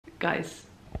Guys,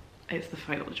 it's the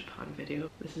final Japan video.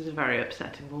 This is a very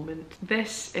upsetting moment.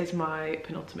 This is my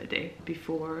penultimate day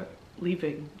before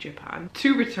leaving Japan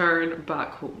to return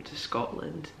back home to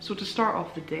Scotland. So to start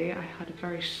off the day, I had a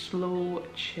very slow,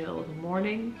 chill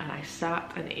morning, and I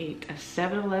sat and ate a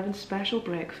 7-Eleven special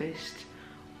breakfast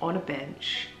on a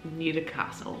bench near a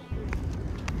castle.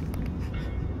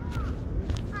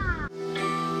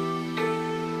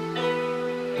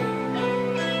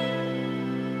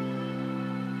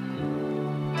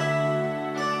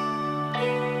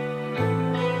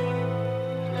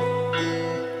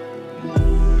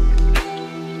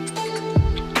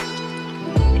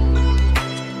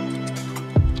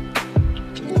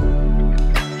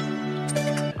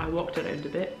 Around a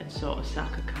bit and saw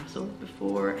Osaka Castle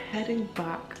before heading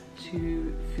back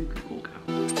to Fukuoka.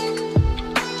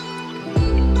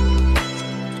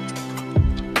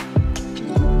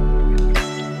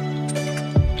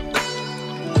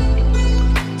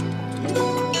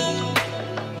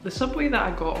 The subway that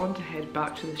I got on to head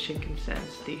back to the Shinkansen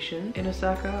station in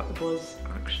Osaka was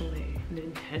actually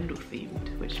Nintendo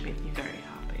themed, which made me very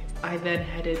happy. I then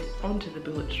headed onto the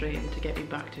bullet train to get me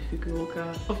back to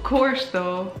Fukuoka. Of course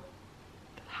though,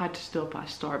 had to stop at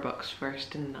Starbucks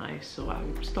first, didn't I? So I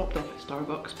stopped off at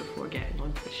Starbucks before getting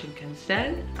onto the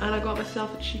Shinkansen, and I got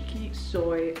myself a cheeky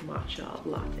soy matcha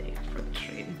latte for the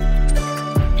train.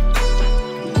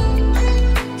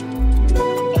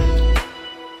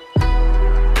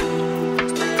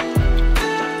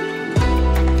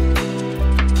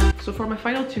 So for my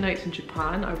final 2 nights in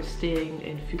Japan, I was staying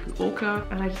in Fukuoka,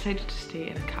 and I decided to stay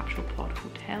in a capsule pod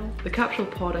hotel. The capsule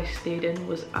pod I stayed in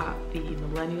was at the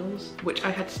Millennials, which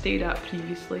I had stayed at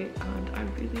previously, and I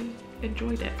really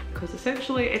enjoyed it because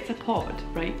essentially it's a pod,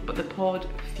 right? But the pod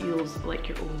feels like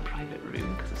your own private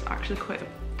room because it's actually quite a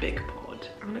big pod,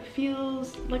 and it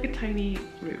feels like a tiny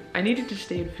room. I needed to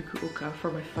stay in Fukuoka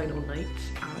for my final night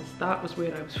as that was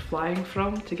where I was flying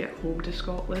from to get home to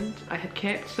Scotland. I had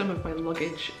kept some of my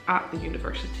luggage at the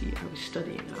university I was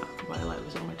studying at while I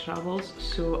was on my travels,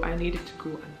 so I needed to go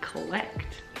and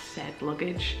collect said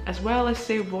luggage, as well as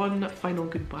say one final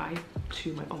goodbye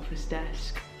to my office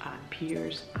desk and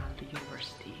peers and the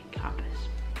university campus.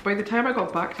 By the time I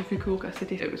got back to Fukuoka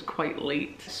City, it was quite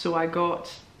late, so I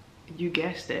got, you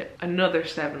guessed it, another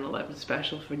 7-Eleven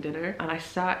special for dinner, and I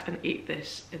sat and ate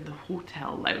this in the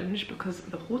hotel lounge because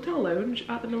the hotel lounge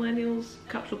at the Millennials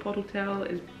Capsule Pod Hotel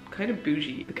is kind of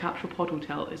bougie. The Capsule Pod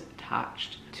Hotel is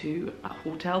attached to a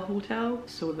hotel,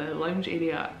 so the lounge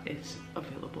area is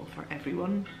available for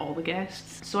everyone, all the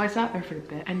guests. So I sat there for a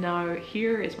bit, and now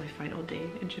here is my final day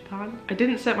in Japan. I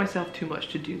didn't set myself too much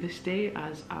to do this day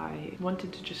as I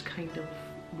wanted to just kind of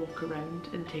walk around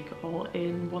and take it all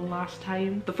in one last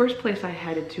time. The first place I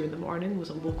headed to in the morning was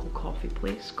a local coffee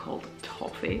place called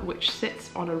Toffee, which sits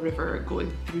on a river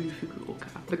going through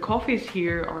Fukuoka. The coffees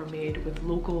here are made with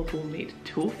local homemade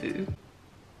tofu.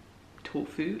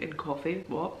 Tofu in coffee,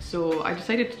 what? So I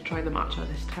decided to try the matcha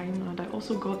this time, and I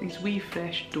also got these wee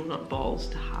fresh donut balls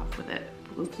to have with it.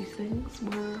 Both these things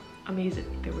were amazing,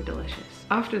 they were delicious.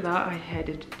 After that I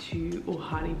headed to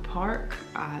Ohari Park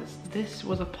as this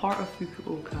was a part of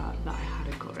Fukuoka that I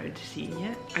hadn't got around to seeing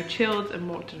yet. I chilled and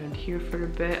walked around here for a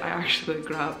bit. I actually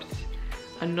grabbed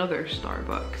another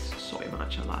Starbucks soy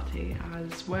matcha latte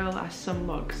as well as some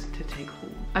mugs to take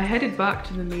home. I headed back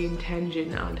to the main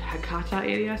Tenjin and Hakata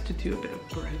areas to do a bit of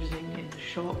browsing in the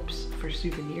shops for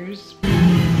souvenirs.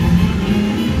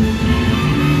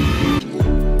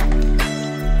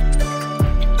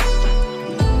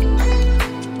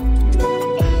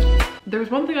 There was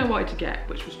one thing I wanted to get,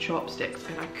 which was chopsticks,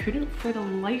 and I couldn't for the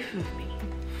life of me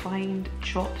find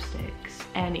chopsticks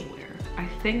anywhere. I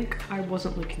think I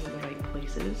wasn't looking in the right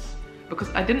places because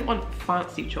I didn't want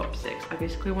fancy chopsticks. I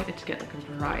basically wanted to get like a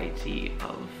variety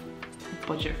of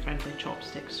budget-friendly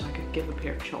chopsticks so I could give a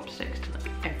pair of chopsticks to like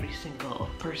every single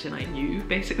person I knew,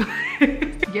 basically.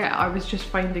 Yeah, I was just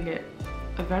finding it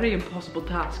a very impossible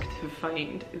task to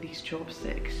find these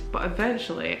chopsticks, but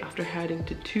eventually after heading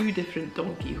to 2 different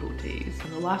Don Quixotes,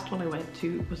 and the last one I went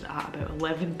to was at about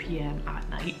 11 PM at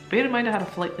night. Bear in mind I had a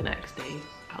flight the next day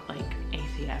at like 8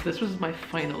 AM. This was my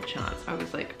final chance. I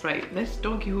was like, right, this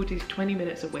Don Quixote is 20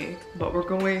 minutes away, but we're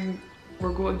going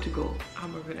to go,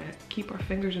 and we're gonna keep our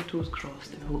fingers and toes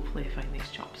crossed and hopefully find these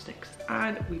chopsticks.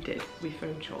 And we did, we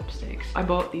found chopsticks. I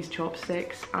bought these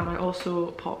chopsticks, and I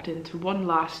also popped into one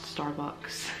last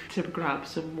Starbucks to grab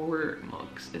some more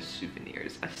mugs as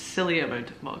souvenirs. A silly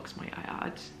amount of mugs, might I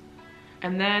add.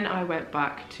 And then I went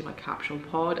back to my capsule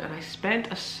pod, and I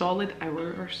spent a solid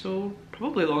hour or so,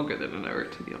 probably longer than an hour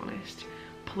to be honest,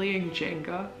 playing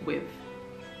Jenga with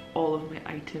all of my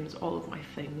items, all of my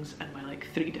things, and my like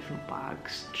 3 different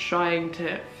bags, trying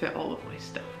to fit all of my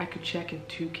stuff. I could check in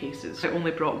 2 cases. I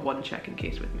only brought 1 check-in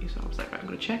case with me, so I was like, right, I'm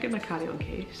gonna check in my carry-on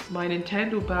case, my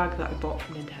Nintendo bag that I bought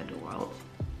from Nintendo World.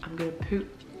 I'm gonna put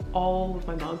all of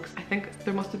my mugs. I think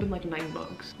there must have been like 9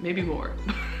 mugs, maybe more.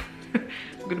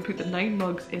 I'm gonna put the 9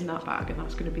 mugs in that bag, and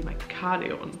that's gonna be my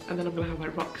carry-on, and then I'm gonna have my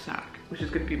rucksack, which is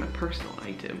gonna be my personal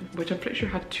item, which I'm pretty sure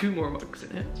had 2 more mugs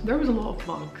in it. So there was a lot of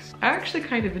mugs. I actually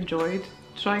kind of enjoyed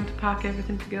trying to pack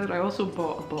everything together. I also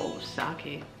bought a bottle of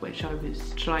sake, which I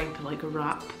was trying to like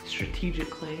wrap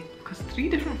strategically, because 3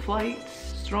 different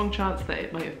flights, strong chance that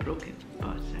it might have broken,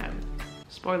 but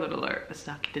spoiler alert, the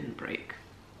sake didn't break.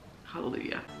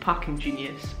 Hallelujah. Packing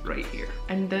genius right here.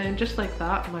 And then just like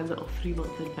that, my little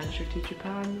 3-month adventure to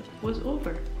Japan was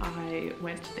over. I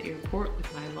went to the airport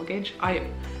with my luggage. I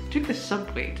took the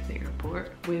subway to the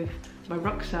airport with my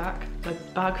rucksack, my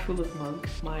bag full of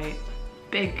mugs, my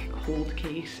big hold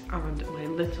case, and my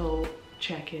little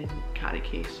check-in carry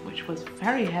case, which was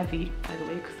very heavy, by the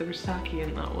way, because there was sake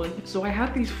in that one. So I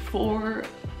had these 4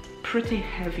 pretty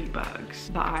heavy bags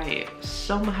that I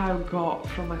somehow got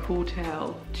from my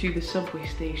hotel to the subway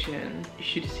station. You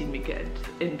should have seen me get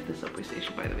into the subway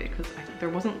station, by the way, because there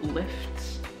wasn't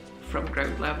lifts from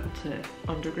ground level to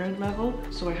underground level,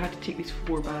 so I had to take these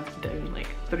 4 bags down like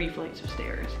 3 flights of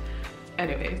stairs.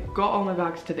 Anyway, got all my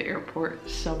bags to the airport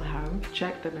somehow,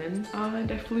 checked them in,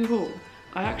 and I flew home.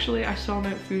 I saw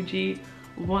Mount Fuji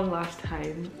one last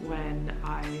time when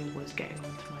I was getting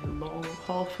onto my long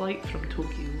haul flight from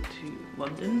Tokyo to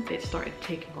London. It started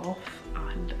taking off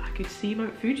and I could see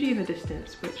Mount Fuji in the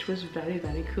distance, which was very,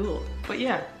 very cool. But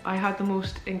yeah, I had the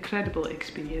most incredible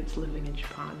experience living in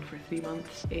Japan for 3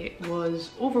 months. It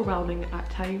was overwhelming at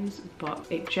times, but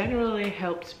it generally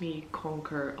helped me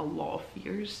conquer a lot of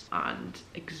fears and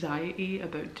anxiety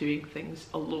about doing things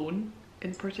alone.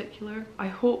 In particular, I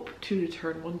hope to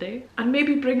return one day and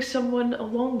maybe bring someone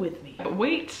along with me. But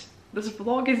wait, this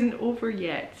vlog isn't over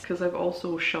yet, because I've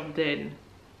also shoved in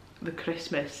the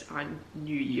Christmas and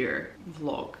New Year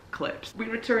vlog clips. We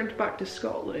returned back to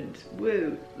Scotland.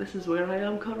 Woo, this is where I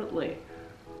am currently.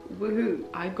 Woohoo.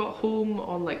 I got home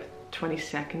on like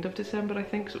 22nd of December, I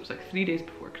think, so it was like 3 days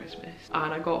before Christmas,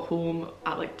 and I got home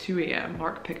at like 2 AM.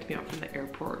 Mark picked me up from the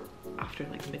airport after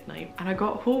like midnight, and I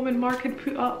got home and Mark had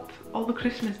put up all the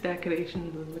Christmas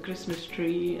decorations and the Christmas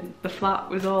tree, and the flat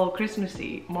was all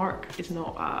Christmassy. Mark is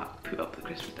not a put up the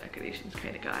Christmas decorations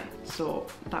kind of guy, so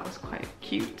that was quite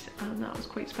cute and that was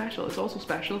quite special. It's also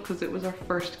special because it was our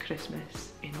first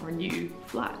Christmas in our new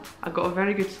flat. I got a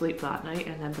very good sleep that night,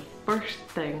 and then the first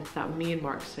thing that me and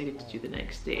Mark decided to do the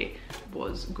next day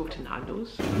was go to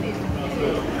Nando's.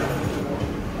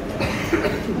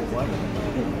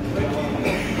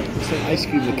 It's like ice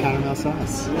cream with caramel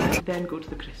sauce. Then go to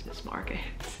the Christmas market.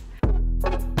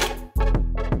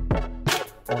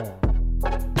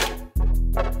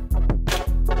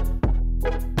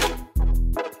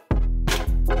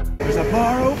 There's a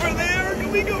bar over there.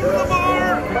 Can we go to the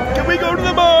bar? Can we go to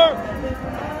the bar?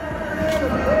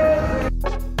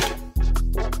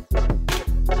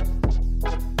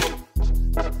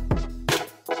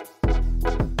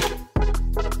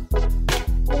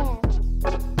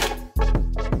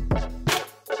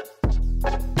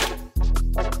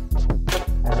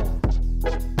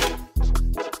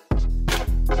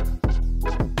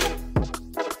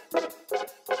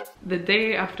 The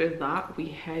day after that, we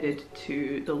headed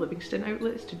to the Livingston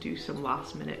outlets to do some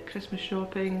last minute Christmas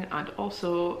shopping, and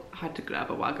also had to grab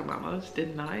a Wagamama's,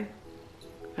 didn't I?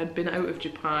 I'd been out of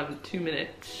Japan 2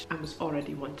 minutes and was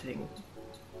already wanting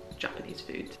Japanese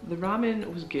food. The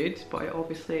ramen was good, but it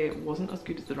obviously wasn't as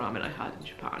good as the ramen I had in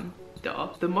Japan.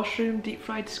 Duh. The mushroom deep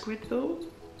fried squid though,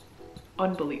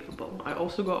 unbelievable. I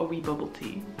also got a wee bubble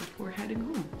tea before heading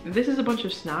home. This is a bunch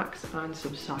of snacks and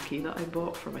some sake that I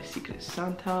bought for my Secret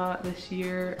Santa this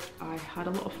year. I had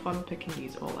a lot of fun picking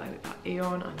these all out at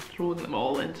Aeon and throwing them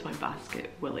all into my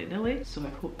basket willy-nilly, so I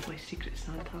hope my Secret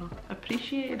Santa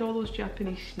appreciated all those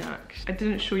Japanese snacks. I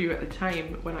didn't show you at the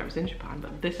time when I was in Japan,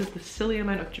 but this is the silly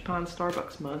amount of Japan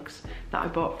Starbucks mugs that I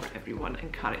bought for everyone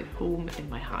and carried home in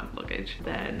my hand luggage.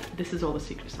 Then this is all the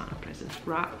Secret Santa presents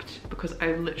wrapped, because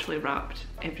I literally wrapped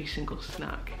every single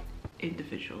snack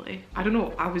individually. I don't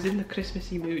know, I was in the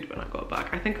Christmassy mood when I got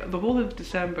back. I think the whole of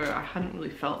December I hadn't really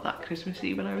felt that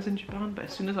Christmassy when I was in Japan, but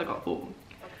as soon as I got home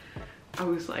I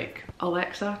was like,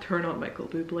 Alexa, turn on Michael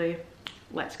Bublé,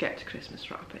 let's get to Christmas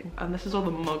wrapping. And this is all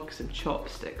the mugs and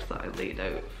chopsticks that I laid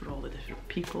out for all the different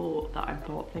people that I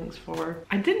bought things for.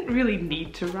 I didn't really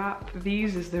need to wrap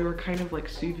these as they were kind of like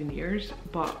souvenirs,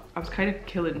 but I was kind of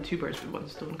killing two birds with one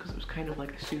stone because it was kind of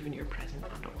like a souvenir present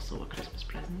and also a Christmas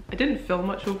present. I didn't film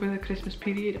much over the Christmas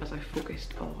period as I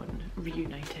focused on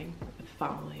reuniting with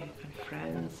family and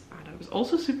friends, and I was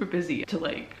also super busy to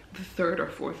like the 3rd or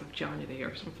 4th of January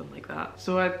or something like that.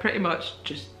 So I pretty much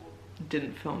just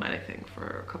didn't film anything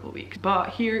for a couple of weeks. But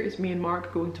here is me and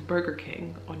Mark going to Burger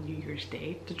King on New Year's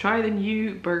Day to try the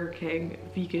new Burger King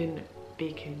vegan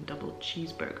bacon double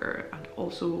cheeseburger and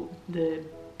also the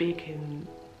bacon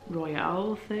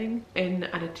royale thing in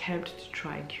an attempt to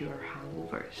try and cure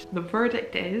hangovers. The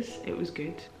verdict is it was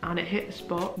good and it hit the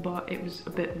spot, but it was a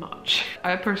bit much.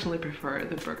 I personally prefer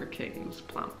the Burger King's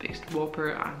plant-based Whopper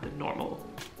and the normal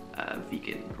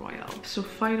vegan royale. So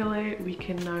finally we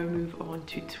can now move on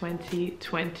to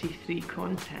 2023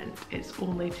 content. It's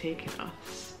only taken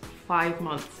us 5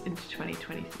 months into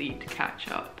 2023 to catch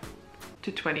up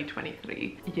to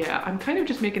 2023. Yeah, I'm kind of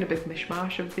just making a big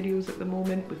mishmash of videos at the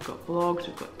moment. We've got vlogs,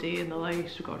 we've got day in the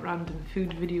life, we've got random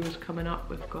food videos coming up,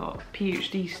 we've got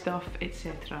PhD stuff,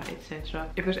 etc, etc.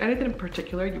 If there's anything in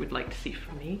particular you would like to see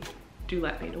from me, do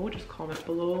let me know, just comment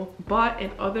below. But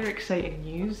in other exciting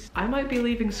news, I might be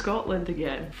leaving Scotland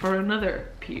again for another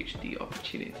PhD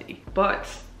opportunity, but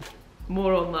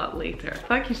more on that later.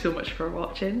 Thank you so much for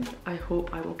watching. I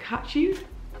hope I will catch you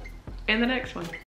in the next one.